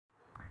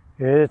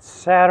It's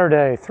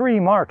Saturday,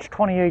 3 March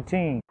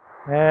 2018,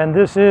 and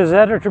this is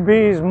Editor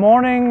B's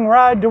morning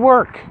ride to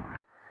work.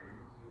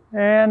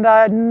 And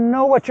I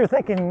know what you're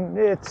thinking,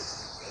 it's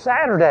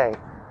Saturday.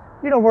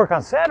 You don't work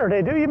on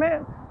Saturday, do you,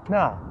 man?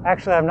 No,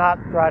 actually I'm not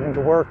riding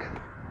to work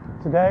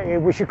today.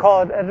 We should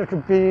call it Editor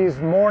B's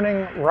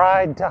morning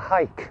ride to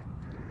hike,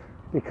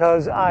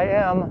 because I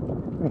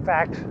am, in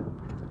fact,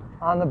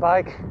 on the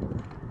bike.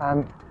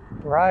 I'm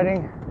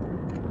riding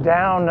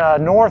down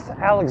North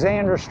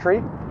Alexander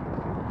Street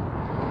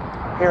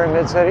here in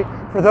Mid-City.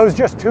 For those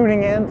just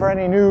tuning in, for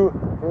any new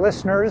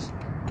listeners,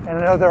 and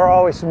I know there are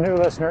always some new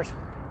listeners,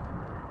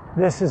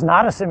 this is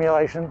not a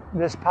simulation.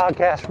 This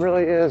podcast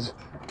really is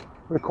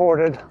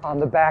recorded on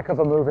the back of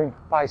a moving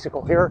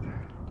bicycle here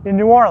in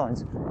New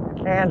Orleans.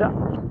 And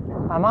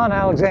I'm on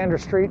Alexander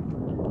Street,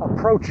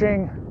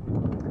 approaching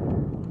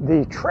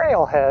the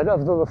trailhead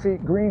of the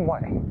Lafitte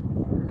Greenway.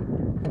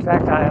 In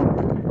fact, I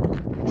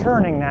am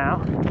turning now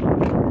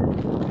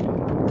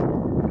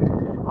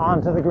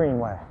onto the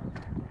Greenway.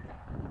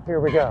 Here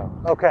we go.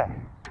 Okay.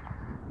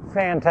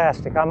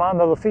 Fantastic. I'm on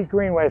the Lafitte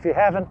Greenway. If you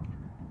haven't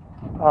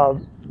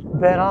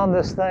been on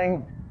this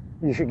thing,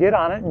 you should get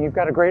on it, and you've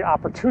got a great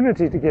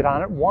opportunity to get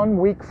on it 1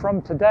 week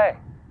from today.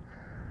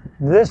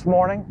 This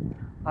morning,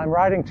 I'm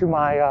riding to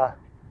my a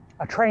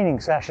training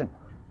session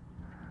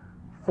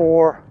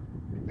for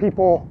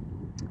people,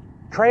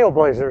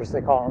 trailblazers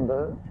they call them,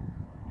 the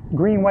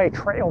Greenway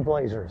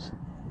Trailblazers.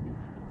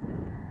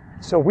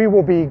 So we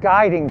will be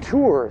guiding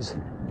tours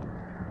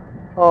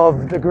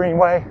of the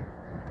Greenway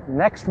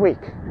next week,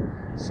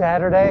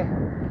 Saturday,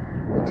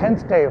 the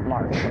 10th day of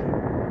March,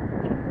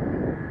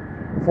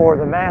 for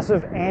the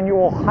massive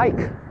annual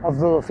hike of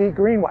the Lafitte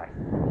Greenway.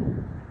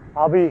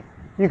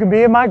 You can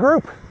be in my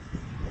group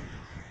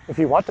if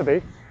you want to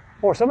be,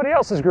 or somebody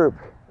else's group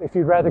if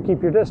you'd rather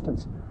keep your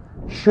distance.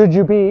 Should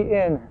you be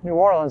in New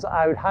Orleans,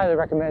 I would highly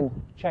recommend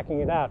checking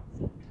it out.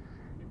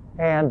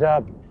 And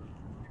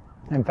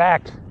in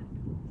fact,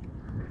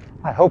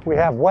 I hope we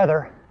have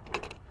weather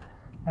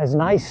as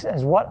nice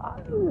as what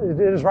it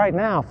is right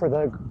now for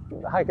the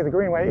hike of the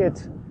Greenway.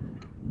 It's,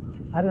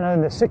 I don't know,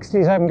 in the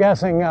 60s, I'm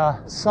guessing,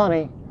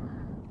 sunny,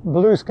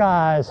 blue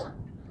skies,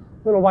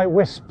 little white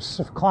wisps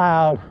of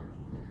cloud,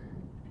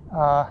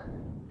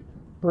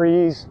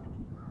 breeze.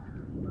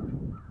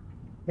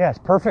 Yeah, it's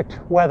perfect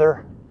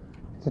weather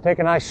to take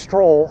a nice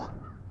stroll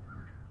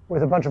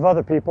with a bunch of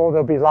other people.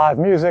 There'll be live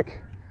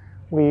music.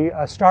 We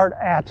start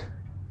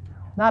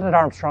not at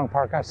Armstrong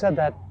Park. I said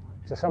that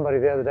to somebody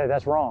the other day.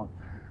 That's wrong.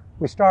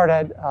 We start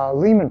at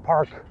Lehman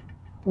Park,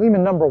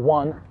 Lehman number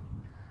 1,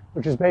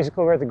 which is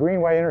basically where the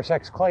Greenway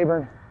intersects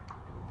Claiborne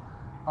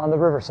on the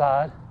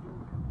riverside.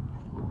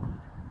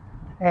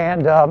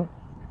 And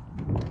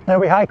then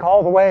we hike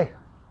all the way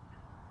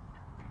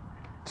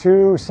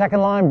to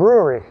Second Line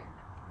Brewery,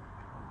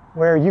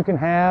 where you can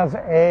have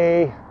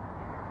a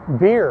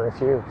beer if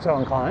you're so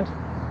inclined.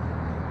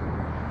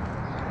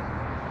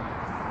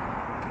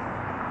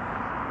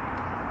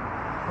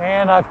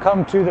 And I've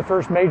come to the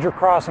first major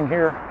crossing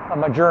here on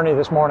my journey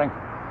this morning,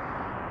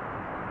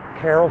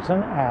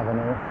 Carrollton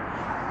Avenue.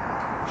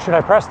 Should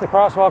I press the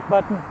crosswalk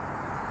button,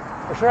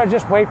 or should I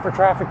just wait for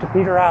traffic to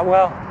peter out?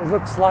 Well, it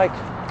looks like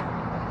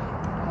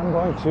I'm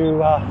going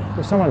to,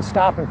 there's someone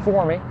stopping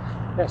for me.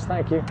 Yes,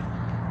 thank you.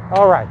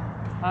 All right,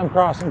 I'm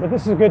crossing, but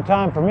this is a good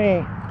time for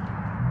me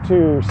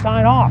to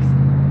sign off,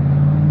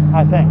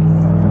 I think.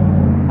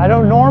 I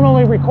don't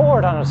normally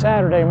record on a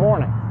Saturday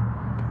morning,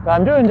 but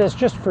I'm doing this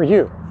just for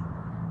you,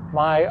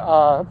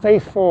 my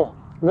faithful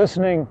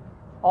listening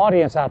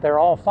audience out there,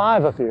 all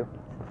 5 of you,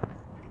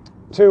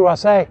 to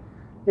say,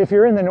 if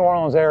you're in the New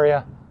Orleans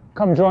area,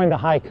 come join the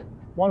hike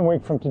 1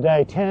 week from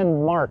today,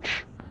 10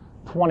 March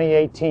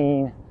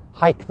 2018,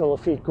 hike the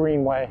Lafitte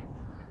Greenway.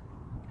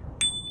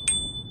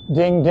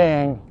 Ding,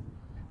 ding.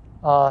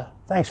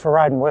 Thanks for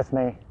riding with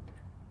me.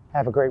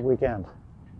 Have a great weekend.